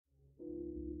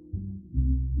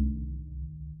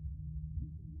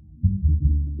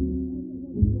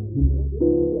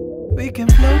We can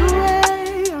float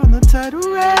away on the tidal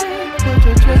ray. Put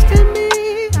your trust in me,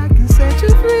 I can set you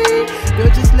free.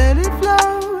 Girl, just let it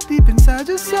flow deep inside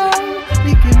your soul.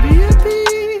 We can be at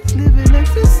peace, live in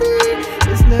ecstasy.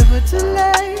 It's never too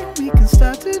late, we can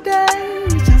start today.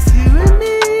 It's just you and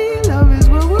me, love is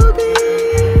what we'll be.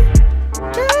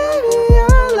 Baby,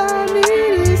 all I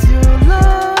need is your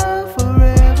love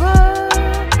forever.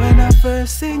 When I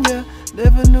first seen you,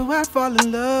 never knew I'd fall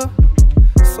in love.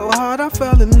 So hard I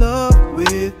fell in love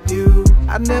with you.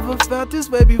 I never felt this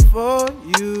way before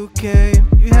you came.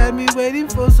 You had me waiting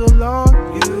for so long,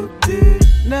 you did.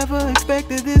 Never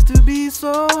expected this to be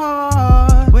so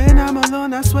hard. When I'm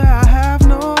alone I swear I have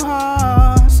no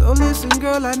heart. So listen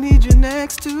girl, I need you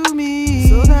next to me,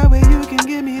 so that way you can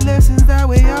give me lessons, that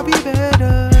way I'll be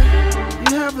better.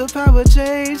 You have the power,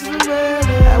 change the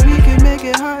weather, and we can make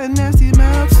it hot and nasty,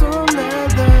 melt some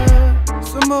leather.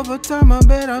 Some overtime, I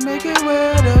bet I'll make it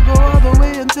wetter. Go all the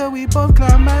way until we both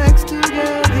climax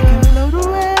together. We can float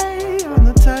away on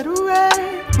the tidal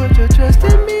ray. Put your trust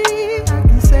in me, I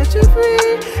can set you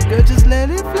free. Girl, just let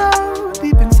it flow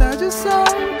deep inside your soul.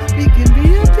 We can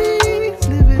be at peace,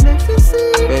 live in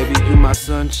ecstasy. Baby, you my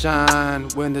sunshine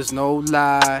when there's no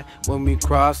lie. When we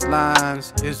cross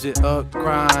lines, is it a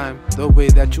crime? The way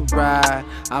that you ride,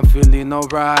 I'm feeling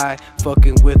alright.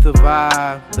 Fucking with the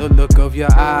vibe, the look of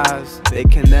your eyes, they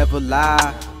can never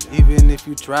lie. Even if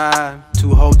you try to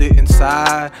hold it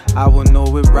inside, I will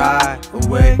know it right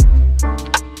away.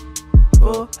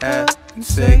 For heaven's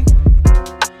sake,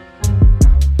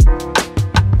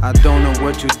 I don't know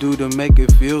what you do to make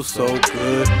it feel so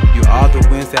good. You are the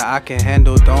winds that I can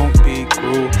handle, don't be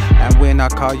cruel. And when I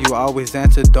call you, always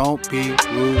answer, don't be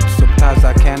rude. Sometimes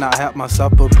I cannot help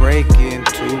myself but break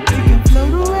into you. We can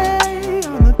float away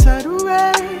on the tidal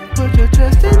ray. Put your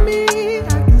trust in me,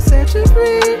 I can set you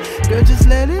free. Girl, just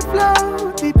let it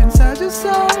flow deep inside your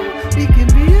soul. We can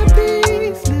be at peace.